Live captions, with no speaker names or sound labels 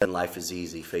And life is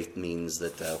easy. Faith means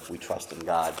that we trust in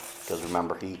God. Because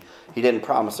remember, He didn't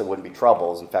promise there wouldn't be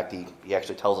troubles. In fact, He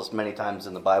actually tells us many times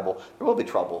in the Bible, there will be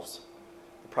troubles.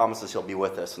 He promises He'll be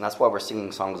with us. And that's why we're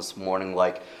singing songs this morning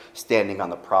like Standing on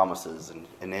the Promises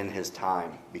and In His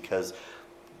Time. Because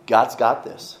God's got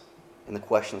this. And the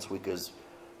question this week is,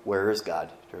 where is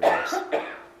God during this?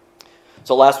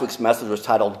 So last week's message was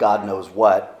titled, God Knows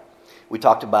What. We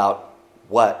talked about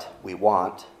what we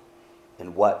want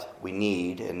and what we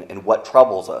need and what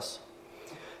troubles us.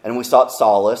 And we sought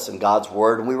solace in God's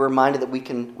Word, and we were reminded that we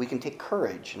can take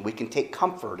courage, and we can take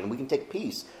comfort, and we can take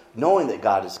peace, knowing that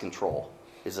God is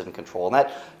in control. And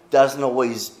that doesn't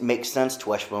always make sense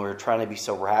to us when we're trying to be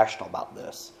so rational about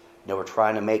this. You know, we're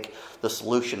trying to make the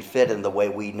solution fit in the way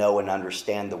we know and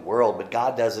understand the world, but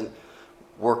God doesn't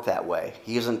work that way.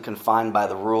 He isn't confined by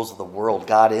the rules of the world.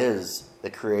 God is the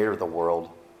creator of the world.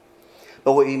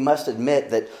 But we must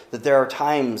admit that there are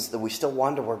times that we still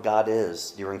wonder where God is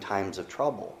during times of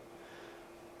trouble.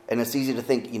 And it's easy to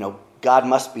think, God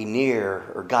must be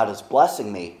near or God is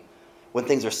blessing me when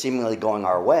things are seemingly going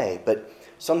our way. But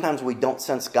sometimes we don't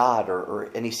sense God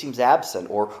and He seems absent,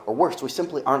 or worse, we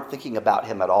simply aren't thinking about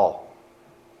Him at all.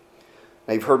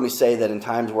 Now, you've heard me say that in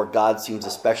times where God seems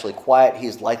especially quiet, He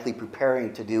is likely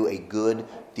preparing to do a good,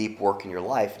 deep work in your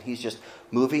life. And He's just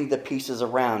moving the pieces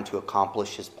around to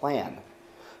accomplish His plan.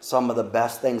 Some of the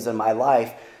best things in my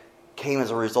life came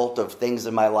as a result of things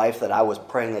in my life that I was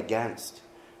praying against.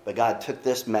 But God took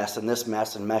this mess and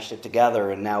meshed it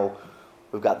together, and now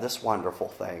we've got this wonderful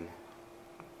thing.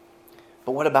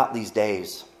 But what about these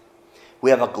days?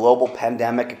 We have a global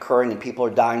pandemic occurring, and people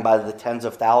are dying by the tens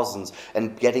of thousands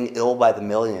and getting ill by the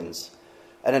millions.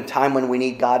 At a time when we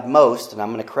need God most, and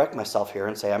I'm going to correct myself here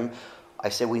and say I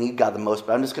say we need God the most,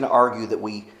 but I'm just going to argue that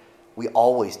we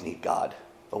always need God.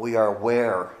 But we are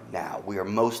aware now. We are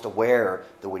most aware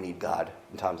that we need God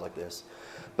in times like this.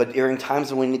 But during times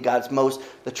when we need God most,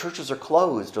 the churches are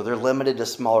closed or they're limited to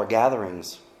smaller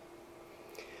gatherings.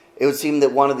 It would seem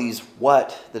that one of these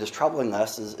what that is troubling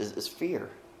us is fear,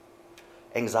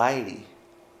 anxiety.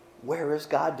 Where is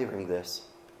God during this?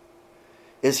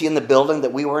 Is He in the building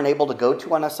that we weren't able to go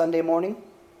to on a Sunday morning?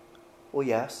 Well,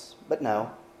 yes, but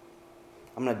no.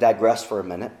 I'm going to digress for a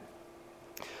minute.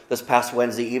 This past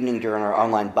Wednesday evening during our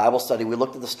online Bible study, we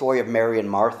looked at the story of Mary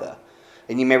and Martha.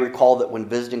 And you may recall that when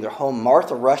visiting their home,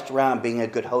 Martha rushed around being a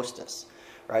good hostess.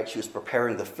 Right? She was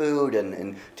preparing the food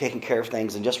and taking care of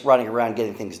things and just running around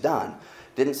getting things done.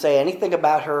 Didn't say anything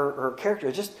about her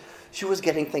character, just she was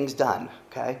getting things done.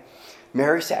 Okay?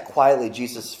 Mary sat quietly at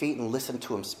Jesus' feet and listened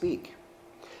to Him speak.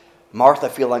 Martha,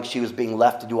 feeling like she was being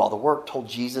left to do all the work, told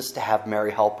Jesus to have Mary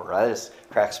help her. That just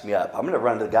cracks me up. I'm going to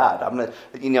run to God. I'm going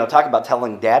to, talk about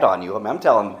telling dad on you. I'm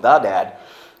telling the dad,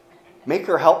 make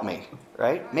her help me,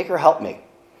 right? Make her help me.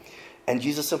 And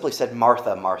Jesus simply said,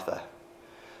 Martha, Martha,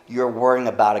 you're worrying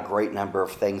about a great number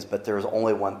of things, but there is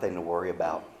only one thing to worry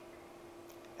about.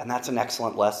 And that's an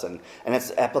excellent lesson. And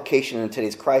its application in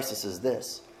today's crisis is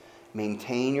this: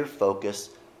 maintain your focus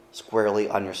squarely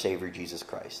on your Savior, Jesus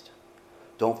Christ.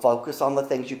 Don't focus on the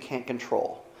things you can't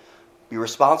control. Be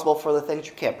responsible for the things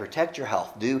you can. Protect your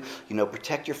health.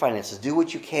 Protect your finances. Do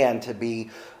what you can to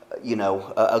be,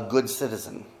 a good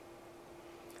citizen.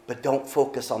 But don't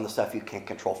focus on the stuff you can't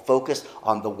control. Focus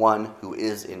on the one who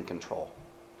is in control.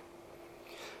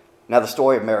 Now, the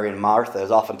story of Mary and Martha is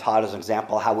often taught as an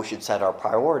example of how we should set our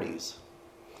priorities.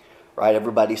 Right?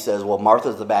 Everybody says, well,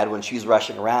 Martha's the bad one. She's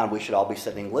rushing around. We should all be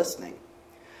sitting listening.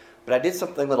 But I did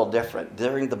something a little different.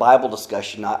 During the Bible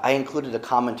discussion, I included a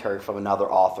commentary from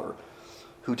another author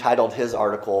who titled his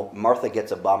article, Martha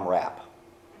Gets a Bum Rap.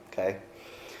 Okay?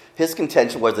 His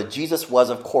contention was that Jesus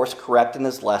was, of course, correct in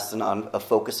his lesson of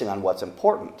focusing on what's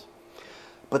important,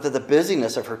 but that the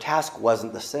busyness of her task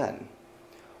wasn't the sin.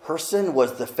 Her sin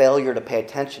was the failure to pay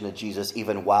attention to Jesus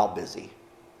even while busy.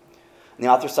 And the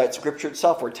author cites Scripture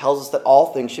itself where it tells us that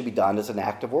all things should be done as an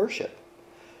act of worship.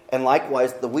 And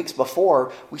likewise, the weeks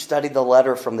before, we studied the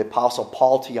letter from the Apostle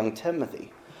Paul to young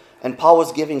Timothy. And Paul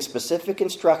was giving specific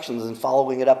instructions and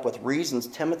following it up with reasons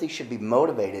Timothy should be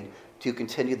motivated to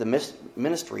continue the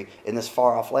ministry in this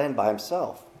far-off land by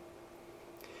himself.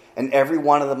 And every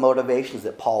one of the motivations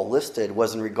that Paul listed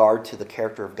was in regard to the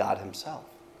character of God himself,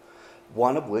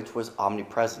 one of which was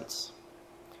omnipresence.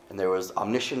 And there was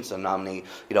omniscience and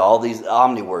all these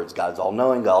omni words. God's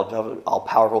all-knowing,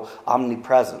 all-powerful,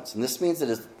 omnipresence. And this means that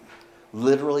it's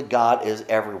literally God is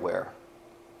everywhere.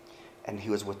 And he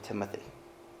was with Timothy.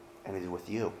 And he's with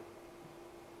you.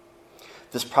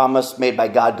 This promise made by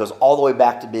God goes all the way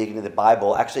back to the beginning of the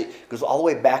Bible. Actually, it goes all the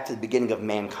way back to the beginning of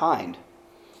mankind.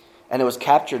 And it was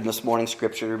captured in this morning's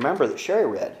scripture, remember, that Sherry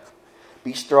read.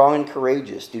 Be strong and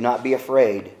courageous. Do not be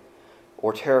afraid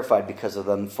or terrified because of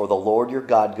them, for the Lord your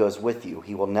God goes with you.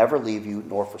 He will never leave you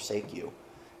nor forsake you.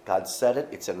 God said it.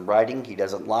 It's in writing. He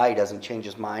doesn't lie. He doesn't change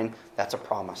his mind. That's a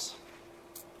promise.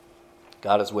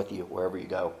 God is with you wherever you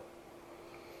go.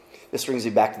 This brings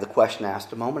me back to the question I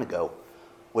asked a moment ago.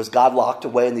 Was God locked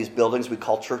away in these buildings we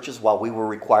call churches while we were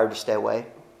required to stay away?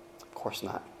 Of course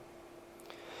not.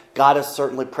 God is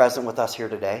certainly present with us here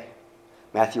today.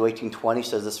 Matthew 18:20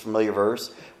 says this familiar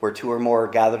verse, where two or more are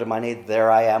gathered in my name,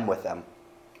 there I am with them.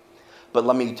 But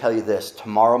let me tell you this,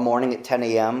 tomorrow morning at 10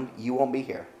 a.m., you won't be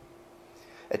here.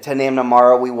 At 10 a.m.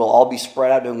 tomorrow, we will all be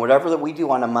spread out doing whatever that we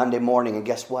do on a Monday morning, and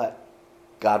guess what?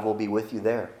 God will be with you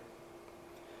there.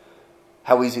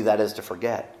 How easy that is to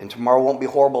forget. And tomorrow won't be a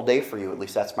horrible day for you, at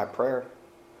least that's my prayer.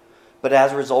 But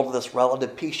as a result of this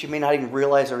relative peace, you may not even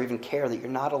realize or even care that you're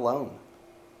not alone.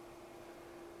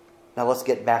 Now let's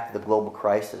get back to the global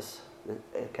crisis.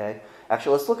 Okay?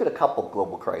 Actually, let's look at a couple of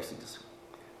global crises.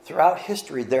 Throughout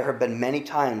history, there have been many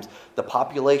times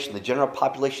the general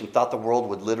population thought the world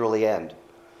would literally end.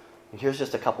 And here's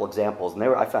just a couple examples. And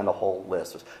I found a whole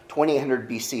list. It was 2800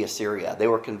 BC, Assyria. They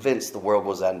were convinced the world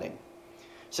was ending.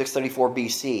 634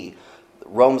 BC,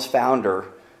 Rome's founder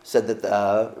said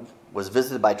that was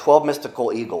visited by 12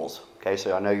 mystical eagles. Okay,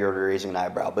 so I know you're raising an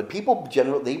eyebrow. But people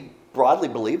generally broadly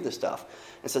believe this stuff.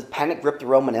 It says panic gripped the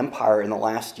Roman Empire in the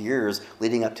last years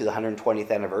leading up to the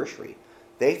 120th anniversary.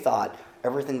 They thought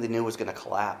everything they knew was going to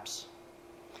collapse.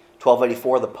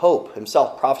 1284, the Pope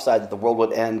himself prophesied that the world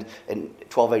would end in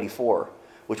 1284,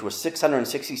 which was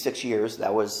 666 years,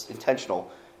 that was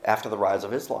intentional, after the rise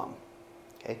of Islam.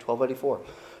 Okay, 1284.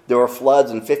 There were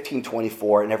floods in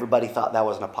 1524, and everybody thought that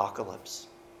was an apocalypse.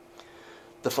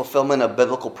 The fulfillment of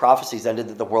biblical prophecies ended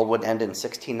that the world would end in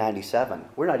 1697.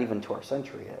 We're not even to our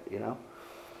century yet, you know.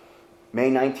 May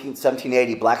 19,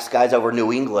 1780, black skies over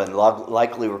New England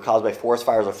likely were caused by forest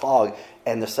fires or fog,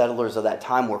 and the settlers of that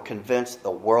time were convinced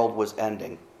the world was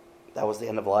ending. That was the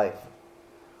end of life.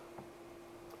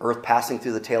 Earth passing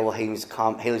through the tail of Halley's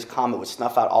Comet would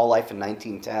snuff out all life in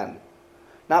 1910.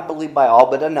 Not believed by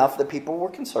all, but enough that people were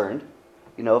concerned.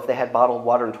 You know, if they had bottled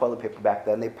water and toilet paper back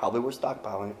then, they probably were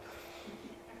stockpiling it.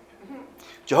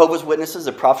 Jehovah's Witnesses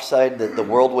had prophesied that the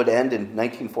world would end in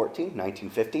 1914,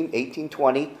 1915,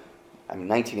 1820,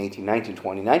 1918,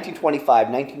 1920, 1925,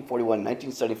 1941,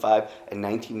 1975, and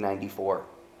 1994.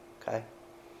 Okay?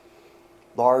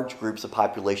 Large groups of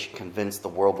population convinced the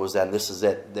world was end. This is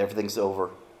it. Everything's over.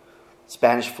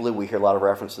 Spanish flu, we hear a lot of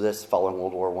reference to this following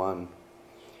World War I.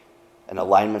 And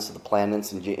alignments of the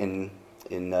planets in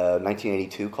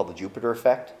 1982 called the Jupiter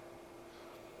effect.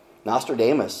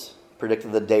 Nostradamus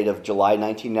predicted the date of July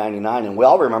 1999, and we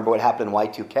all remember what happened in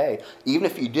Y2K. Even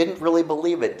if you didn't really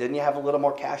believe it, didn't you have a little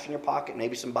more cash in your pocket,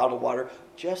 maybe some bottled water,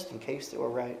 just in case they were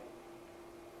right?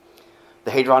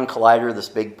 The Hadron Collider, this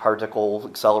big particle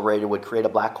accelerator, would create a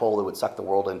black hole that would suck the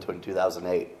world into in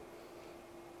 2008.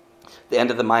 The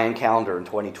end of the Mayan calendar in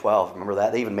 2012, remember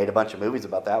that? They even made a bunch of movies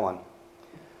about that one.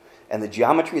 And the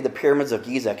geometry of the pyramids of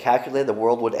Giza calculated the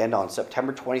world would end on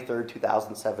September 23rd,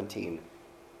 2017.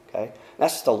 Okay? And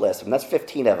that's just a list. I mean, that's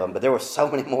 15 of them, but there were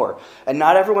so many more. And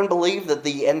not everyone believed that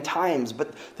the end times,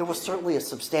 but there was certainly a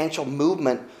substantial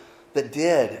movement that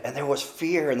did. And there was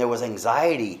fear and there was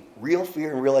anxiety, real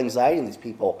fear and real anxiety in these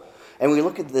people. And we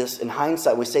look at this in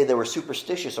hindsight, we say they were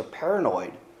superstitious or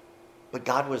paranoid, but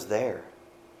God was there.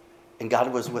 And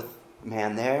God was with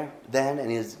man there then,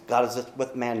 and God is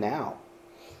with man now.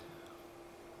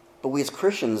 But we as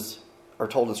Christians are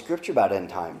told in Scripture about end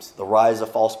times, the rise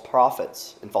of false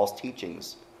prophets and false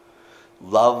teachings,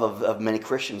 love of many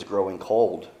Christians growing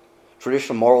cold,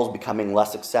 traditional morals becoming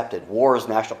less accepted, wars,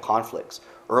 national conflicts,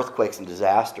 earthquakes and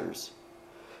disasters,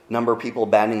 number of people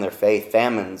abandoning their faith,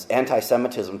 famines,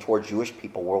 anti-Semitism toward Jewish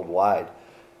people worldwide.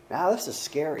 Now this is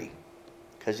scary,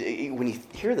 because when you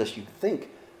hear this, you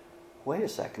think, wait a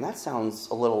second, that sounds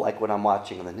a little like what I'm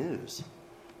watching in the news.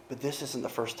 But this isn't the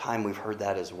first time we've heard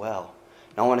that as well.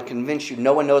 Now I want to convince you,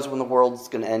 no one knows when the world's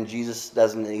going to end. Jesus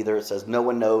doesn't either. It says no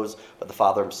one knows but the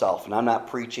Father himself. And I'm not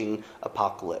preaching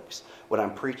apocalypse. What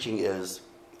I'm preaching is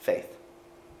faith.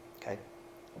 Okay?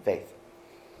 Faith.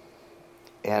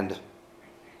 And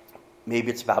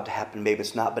maybe it's about to happen, maybe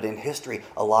it's not. But in history,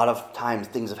 a lot of times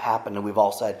things have happened and we've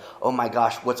all said, oh my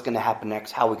gosh, what's going to happen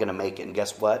next? How are we going to make it? And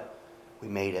guess what? We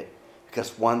made it.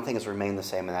 Because one thing has remained the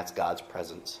same, and that's God's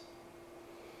presence.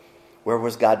 Where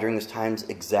was God during these times?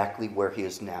 Exactly where he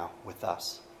is now with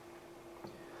us.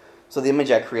 So the image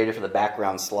I created for the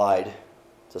background slide,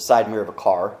 it's a side mirror of a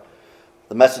car.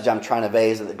 The message I'm trying to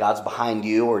convey is that God's behind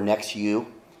you or next to you,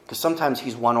 because sometimes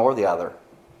he's one or the other.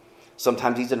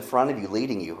 Sometimes he's in front of you,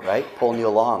 leading you, right? Pulling you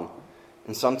along.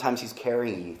 And sometimes he's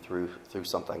carrying you through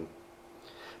something.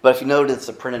 But if you notice, it's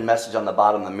a printed message on the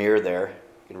bottom of the mirror there.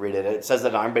 You can read it. It says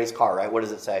that on everybody's car, right? What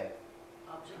does it say?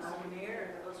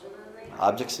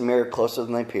 Objects in the mirror closer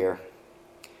than they appear.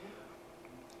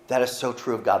 That is so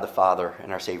true of God the Father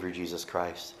and our Savior Jesus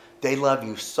Christ. They love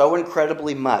you so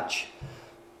incredibly much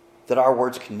that our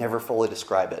words can never fully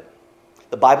describe it.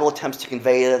 The Bible attempts to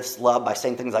convey this love by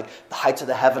saying things like the heights of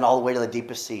the heaven all the way to the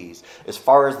deepest seas, as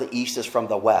far as the east is from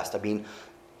the west. I mean,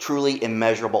 truly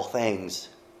immeasurable things.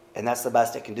 And that's the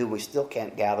best it can do. We still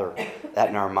can't gather that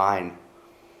in our mind.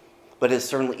 But it's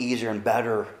certainly easier and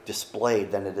better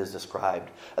displayed than it is described.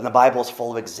 And the Bible is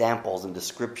full of examples and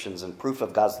descriptions and proof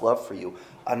of God's love for you.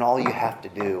 And all you have to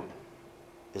do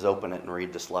is open it and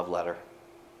read this love letter.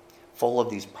 Full of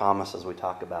these promises we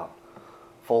talk about.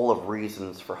 Full of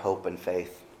reasons for hope and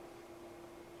faith.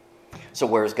 So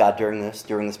where is God during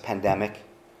this pandemic?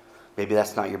 Maybe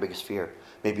that's not your biggest fear.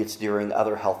 Maybe it's during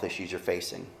other health issues you're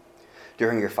facing.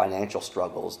 During your financial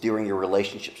struggles. During your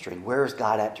relationship strain. Where is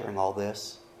God at during all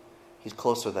this? He's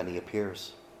closer than he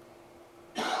appears.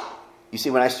 You see,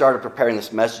 when I started preparing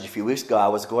this message a few weeks ago, I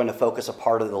was going to focus a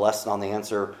part of the lesson on the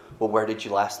answer, well, where did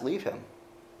you last leave him?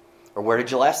 Or where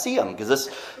did you last see him? Because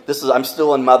this is I'm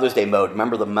still in Mother's Day mode.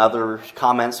 Remember the mother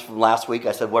comments from last week?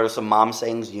 I said, what are some mom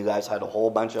sayings? You guys had a whole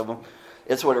bunch of them.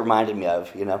 It's what it reminded me of,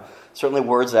 Certainly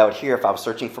words that I would hear if I was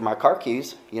searching for my car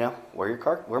keys, where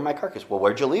are my car keys? Well,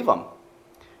 where'd you leave them?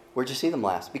 Where'd you see them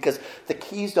last? Because the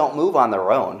keys don't move on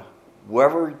their own.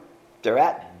 Wherever they're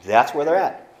at, that's where they're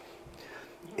at.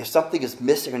 If something is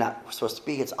missing or not supposed to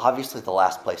be, it's obviously the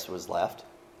last place it was left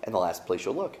and the last place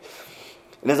you'll look.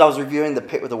 And as I was reviewing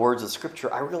the words of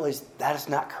Scripture, I realized that is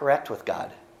not correct with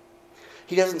God.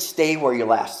 He doesn't stay where you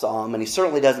last saw him, and he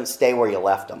certainly doesn't stay where you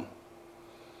left him.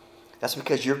 That's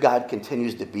because your God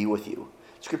continues to be with you.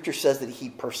 Scripture says that he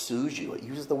pursues you. It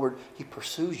uses the word, he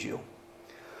pursues you.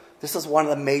 This is one of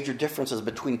the major differences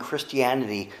between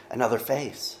Christianity and other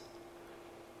faiths.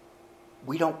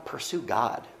 We don't pursue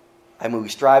God. I mean, we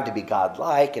strive to be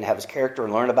God-like and have his character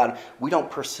and learn about him. We don't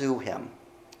pursue him,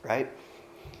 right?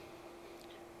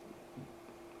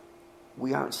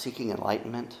 We aren't seeking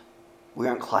enlightenment. We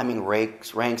aren't climbing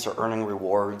ranks or earning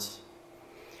rewards.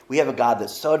 We have a God that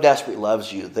so desperately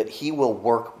loves you that he will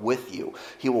work with you.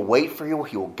 He will wait for you.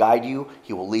 He will guide you.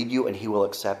 He will lead you, and he will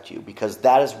accept you because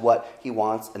that is what he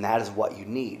wants and that is what you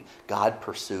need. God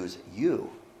pursues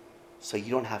you, so you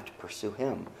don't have to pursue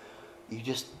him. You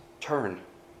just turn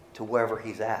to wherever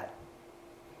he's at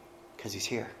because he's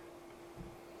here.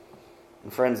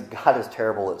 And friends, God is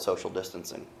terrible at social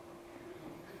distancing.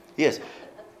 He is.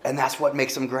 And that's what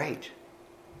makes him great.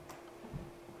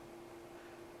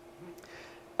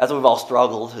 As we've all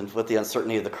struggled with the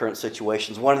uncertainty of the current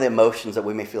situations, one of the emotions that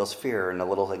we may feel is fear and a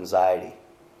little anxiety.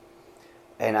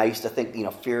 And I used to think,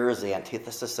 fear is the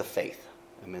antithesis of faith.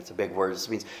 I mean, it's a big word. It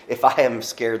means if I am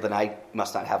scared, then I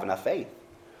must not have enough faith.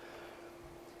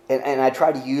 And I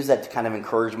tried to use that to kind of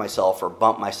encourage myself or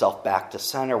bump myself back to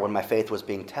center when my faith was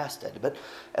being tested. But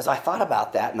as I thought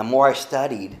about that, and the more I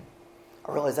studied,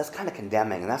 I realized that's kind of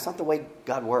condemning, and that's not the way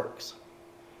God works.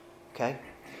 Okay?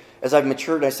 As I've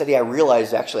matured and I study, I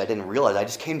didn't realize, I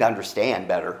just came to understand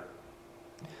better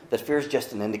that fear is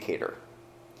just an indicator.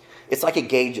 It's like a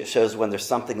gauge that shows when there's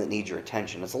something that needs your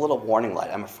attention. It's a little warning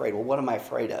light. I'm afraid. Well, what am I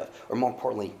afraid of? Or more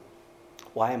importantly,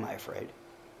 why am I afraid?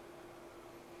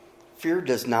 Fear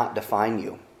does not define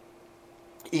you.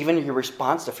 Even your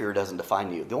response to fear doesn't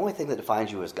define you. The only thing that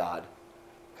defines you is God.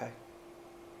 Okay?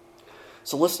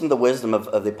 So listen to the wisdom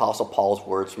of the Apostle Paul's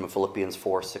words from Philippians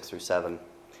 4, 6 through 7.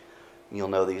 And you'll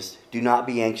know these. Do not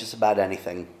be anxious about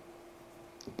anything,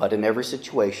 but in every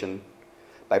situation,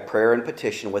 by prayer and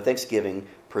petition, with thanksgiving,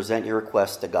 present your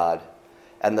requests to God.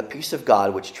 And the peace of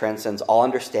God, which transcends all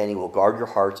understanding, will guard your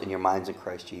hearts and your minds in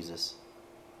Christ Jesus.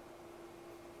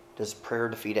 Does prayer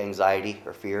defeat anxiety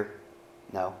or fear?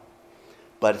 No.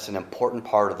 But it's an important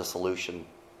part of the solution.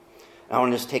 I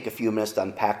want to just take a few minutes to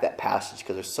unpack that passage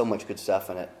because there's so much good stuff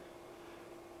in it.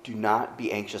 Do not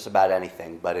be anxious about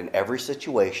anything, but in every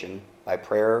situation, by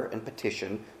prayer and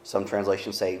petition, some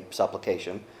translations say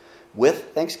supplication,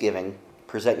 with thanksgiving,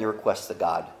 present your requests to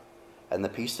God. And the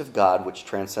peace of God, which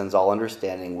transcends all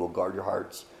understanding, will guard your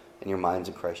hearts and your minds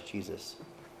in Christ Jesus.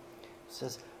 It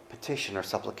says petition or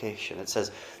supplication. It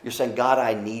says, you're saying, God,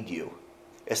 I need you.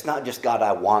 It's not just, God,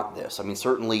 I want this. I mean,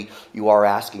 certainly you are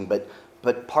asking,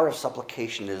 but part of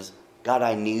supplication is, God,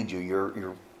 I need you.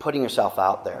 You're putting yourself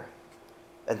out there.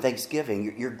 And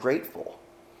thanksgiving, you're grateful.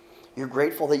 You're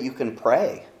grateful that you can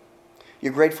pray.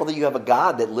 You're grateful that you have a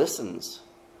God that listens.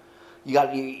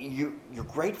 You're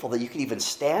grateful that you can even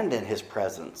stand in his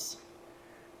presence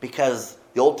because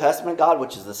The Old Testament God,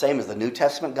 which is the same as the New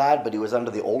Testament God, but he was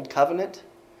under the Old Covenant,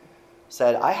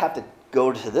 said, I have to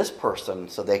go to this person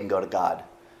so they can go to God.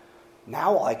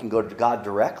 Now I can go to God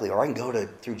directly, or I can go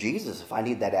through Jesus if I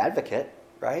need that advocate,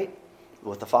 right?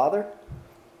 With the Father.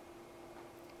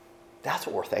 That's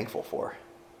what we're thankful for.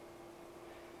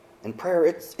 And prayer,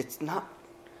 it's not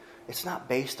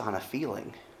based on a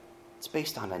feeling. It's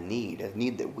based on a need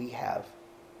that we have.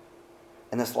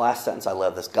 And this last sentence, I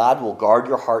love this. God will guard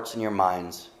your hearts and your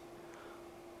minds.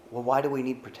 Well, why do we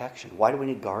need protection? Why do we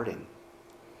need guarding?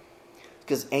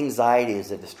 Because anxiety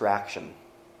is a distraction.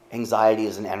 Anxiety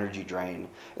is an energy drain.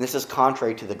 And this is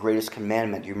contrary to the greatest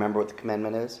commandment. Do you remember what the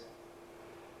commandment is?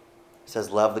 It says,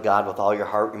 love the God with all your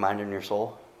heart, your mind, and your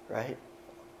soul. Right? It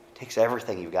takes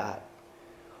everything you've got.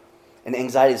 And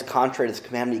anxiety is contrary to this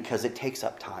commandment because it takes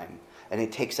up time. And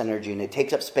it takes energy. And it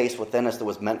takes up space within us that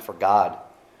was meant for God.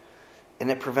 And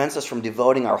it prevents us from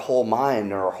devoting our whole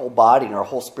mind or our whole body and our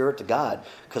whole spirit to God.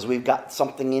 Because we've got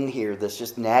something in here that's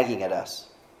just nagging at us.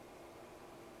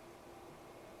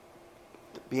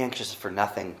 Be anxious for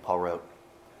nothing, Paul wrote.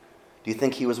 Do you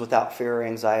think he was without fear or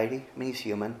anxiety? I mean, he's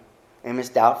human. And he's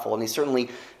doubtful. And he certainly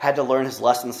had to learn his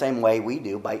lesson the same way we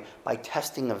do, by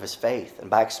testing of his faith and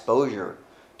by exposure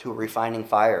to a refining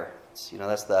fire.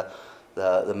 That's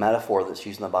the metaphor that's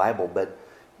used in the Bible. But,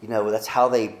 that's how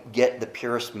they get the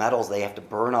purest metals. They have to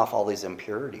burn off all these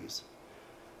impurities.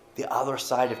 The other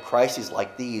side of crises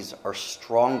like these are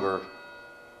stronger,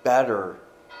 better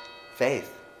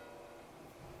faith.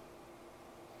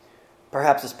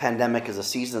 Perhaps this pandemic is a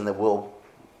season that will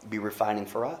be refining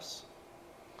for us.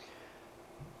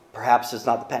 Perhaps it's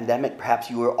not the pandemic.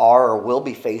 Perhaps you are or will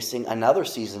be facing another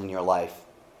season in your life.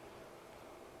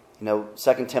 2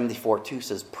 Timothy 4:2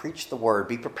 says, preach the word,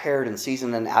 be prepared in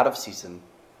season and out of season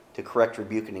to correct,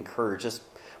 rebuke, and encourage, just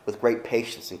with great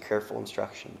patience and careful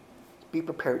instruction. Be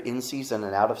prepared in season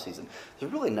and out of season.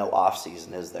 There's really no off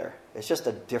season, is there? It's just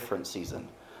a different season.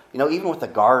 Even with the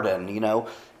garden,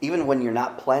 even when you're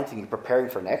not planting, you're preparing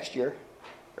for next year,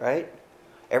 right?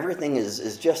 Everything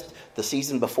is just the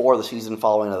season before, the season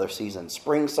following another season.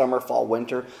 Spring, summer, fall,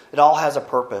 winter, it all has a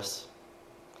purpose.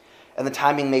 And the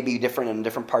timing may be different in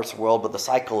different parts of the world, but the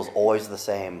cycle is always the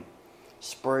same.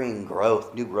 Spring,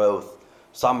 growth, new growth.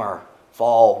 Summer,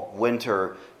 fall,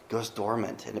 winter goes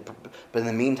dormant. But in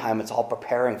the meantime, it's all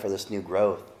preparing for this new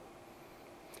growth.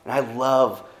 And I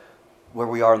love where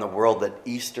we are in the world that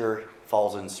Easter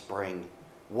falls in spring.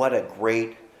 What a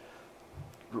great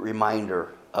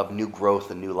reminder of new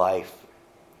growth and new life.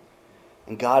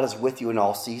 And God is with you in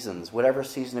all seasons, whatever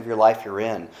season of your life you're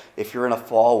in. If you're in a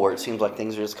fall where it seems like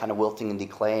things are just kind of wilting and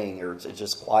decaying, or it's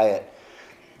just quiet,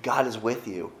 God is with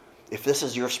you. If this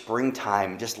is your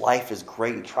springtime, just life is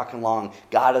great and trucking along,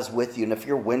 God is with you. And if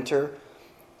you're in winter,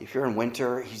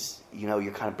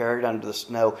 you're kind of buried under the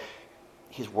snow,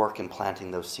 He's working,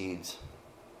 planting those seeds.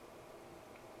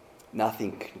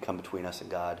 Nothing can come between us and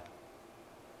God.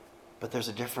 But there's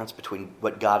a difference between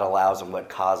what God allows and what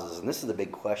causes. And this is the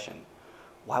big question.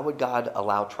 Why would God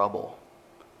allow trouble?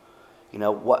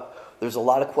 There's a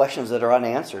lot of questions that are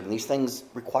unanswered, and these things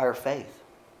require faith.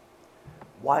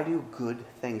 Why do good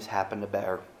things happen to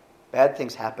bad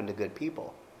things happen to good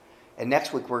people? And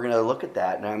next week we're going to look at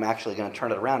that, and I'm actually going to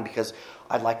turn it around because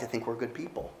I'd like to think we're good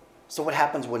people. So what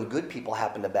happens when good people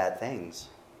happen to bad things?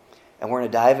 And we're going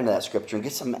to dive into that scripture and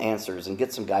get some answers and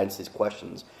get some guidance to these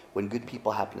questions when good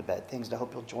people happen to bad things. And I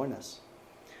hope you'll join us.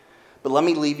 But let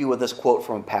me leave you with this quote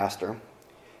from a pastor.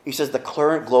 He says, the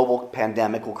current global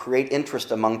pandemic will create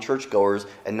interest among churchgoers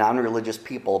and non-religious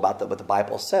people about what the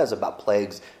Bible says about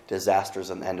plagues, disasters,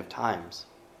 and the end of times.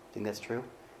 Think that's true?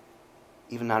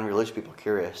 Even non-religious people are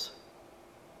curious.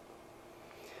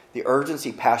 The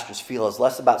urgency pastors feel is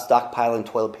less about stockpiling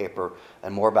toilet paper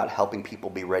and more about helping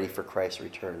people be ready for Christ's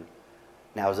return.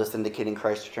 Now, is this indicating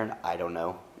Christ's return? I don't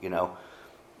know.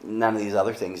 None of these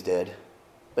other things did.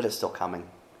 But it's still coming.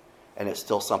 And it's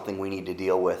still something we need to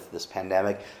deal with, this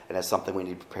pandemic, and it's something we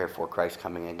need to prepare for Christ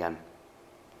coming again.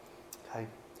 Okay?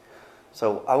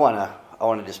 So I want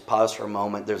to just pause for a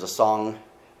moment. There's a song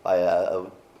by a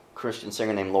Christian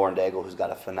singer named Lauren Daigle who's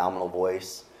got a phenomenal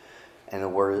voice. And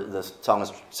the song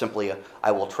is simply,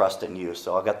 I will trust in you.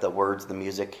 So I've got the words, the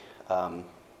music.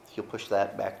 You'll push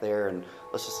that back there, and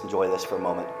let's just enjoy this for a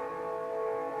moment.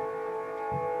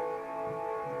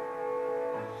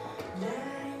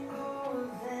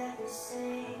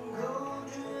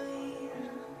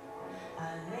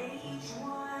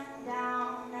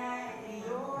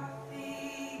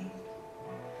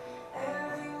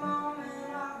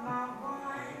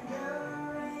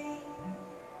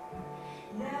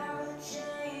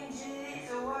 Changes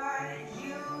what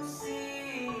you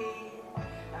see.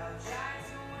 I'll try to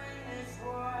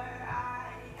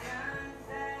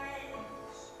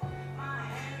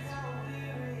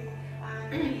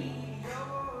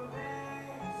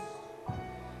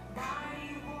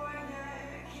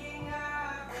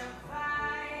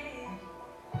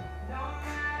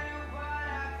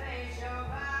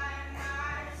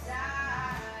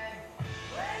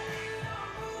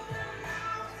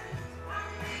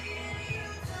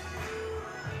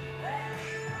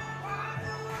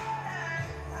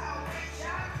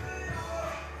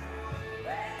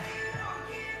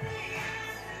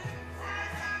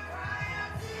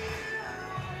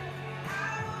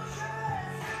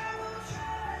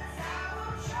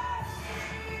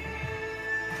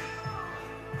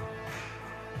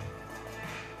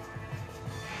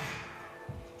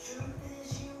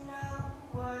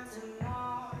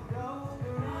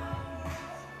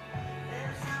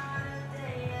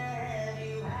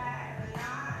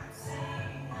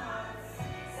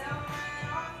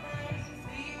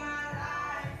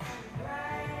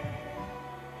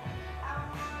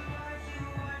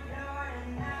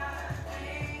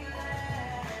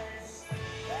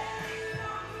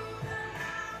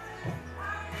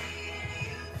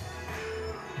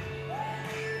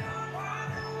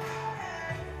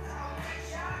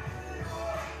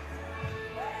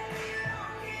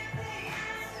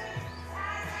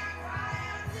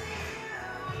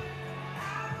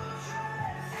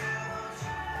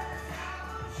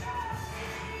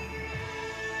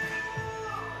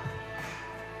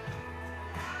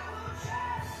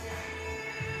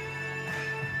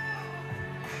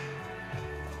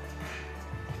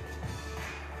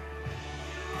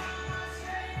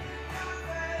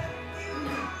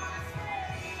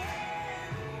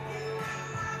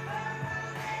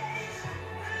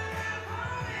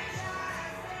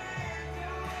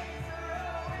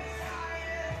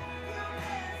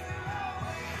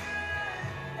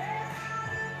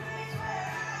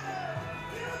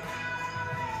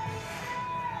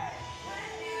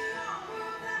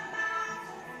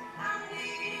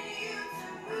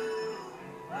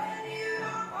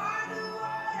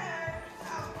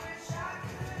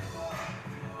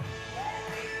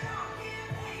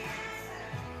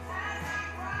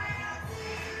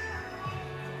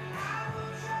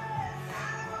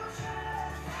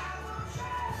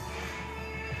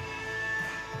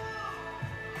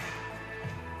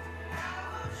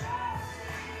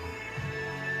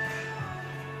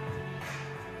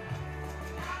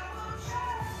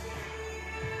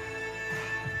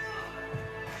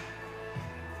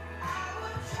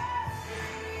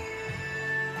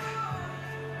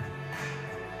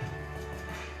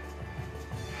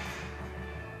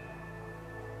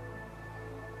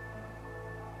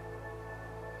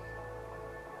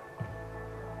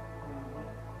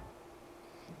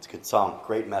It's a good song.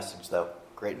 Great message, though.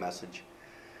 Great message.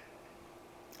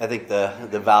 I think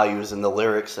the values and the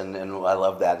lyrics, and I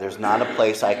love that. There's not a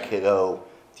place I could go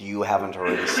that you haven't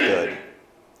already stood.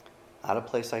 Not a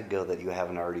place I'd go that you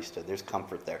haven't already stood. There's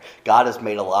comfort there. God has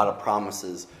made a lot of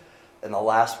promises. And the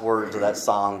last words of that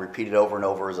song, repeated over and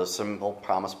over, is a simple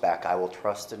promise back. I will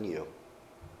trust in you.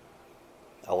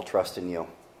 I will trust in you.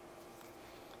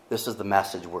 This is the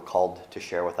message we're called to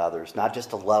share with others. Not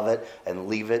just to love it and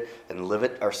leave it and live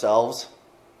it ourselves.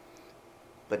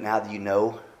 But now that you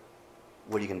know,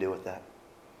 what are you going to do with that?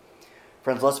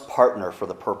 Friends, let's partner for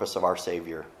the purpose of our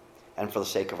Savior and for the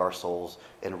sake of our souls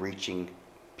in reaching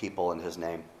people in His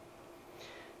name.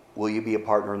 Will you be a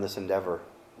partner in this endeavor?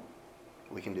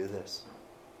 We can do this.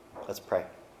 Let's pray.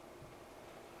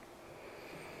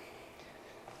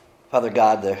 Father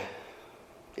God,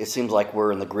 it seems like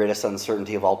we're in the greatest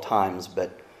uncertainty of all times,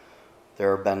 but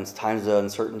there have been times of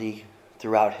uncertainty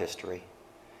throughout history.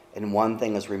 And one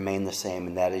thing has remained the same,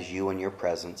 and that is you and your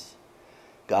presence.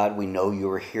 God, we know you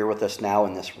are here with us now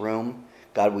in this room.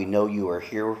 God, we know you are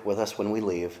here with us when we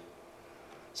leave.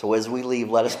 So as we leave,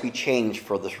 let us be changed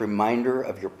for this reminder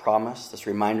of your promise, this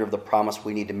reminder of the promise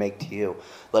we need to make to you.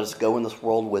 Let us go in this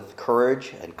world with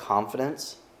courage and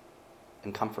confidence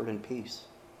and comfort and peace,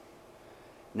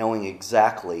 knowing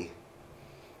exactly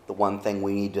the one thing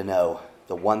we need to know,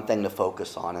 the one thing to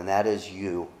focus on, and that is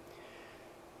you.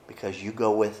 Because you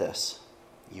go with us.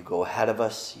 You go ahead of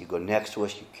us. You go next to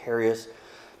us. You carry us.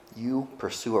 You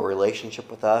pursue a relationship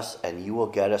with us, and you will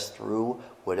get us through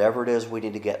whatever it is we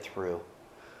need to get through.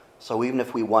 So even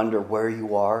if we wonder where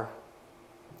you are,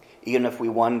 even if we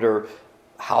wonder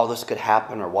how this could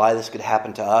happen or why this could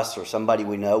happen to us or somebody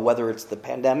we know, whether it's the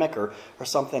pandemic or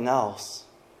something else,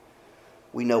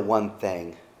 we know one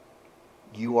thing.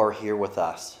 You are here with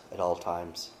us at all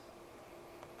times.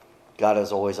 God,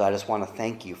 as always, I just want to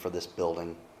thank you for this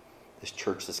building, this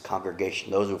church, this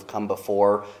congregation, those who have come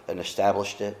before and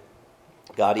established it.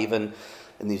 God, even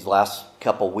in these last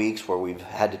couple weeks where we've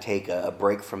had to take a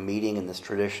break from meeting in this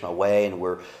traditional way, and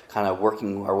we're kind of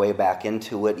working our way back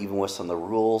into it, even with some of the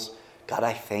rules. God,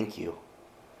 I thank you.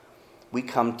 We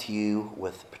come to you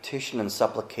with petition and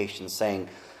supplication saying,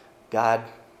 God,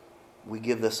 we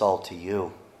give this all to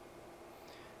you.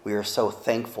 We are so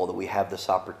thankful that we have this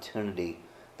opportunity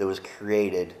that was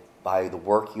created by the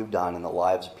work you've done in the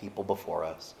lives of people before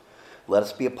us. Let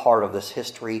us be a part of this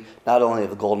history, not only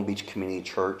of the Golden Beach Community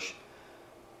Church,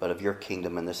 but of your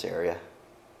kingdom in this area.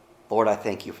 Lord, I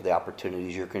thank you for the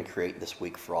opportunities you're going to create this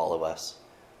week for all of us.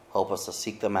 Help us to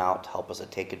seek them out, help us to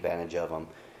take advantage of them,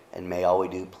 and may all we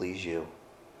do please you.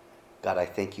 God, I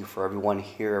thank you for everyone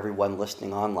here, everyone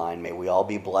listening online. May we all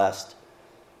be blessed,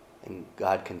 and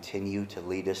God, continue to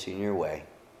lead us in your way.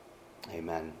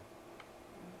 Amen.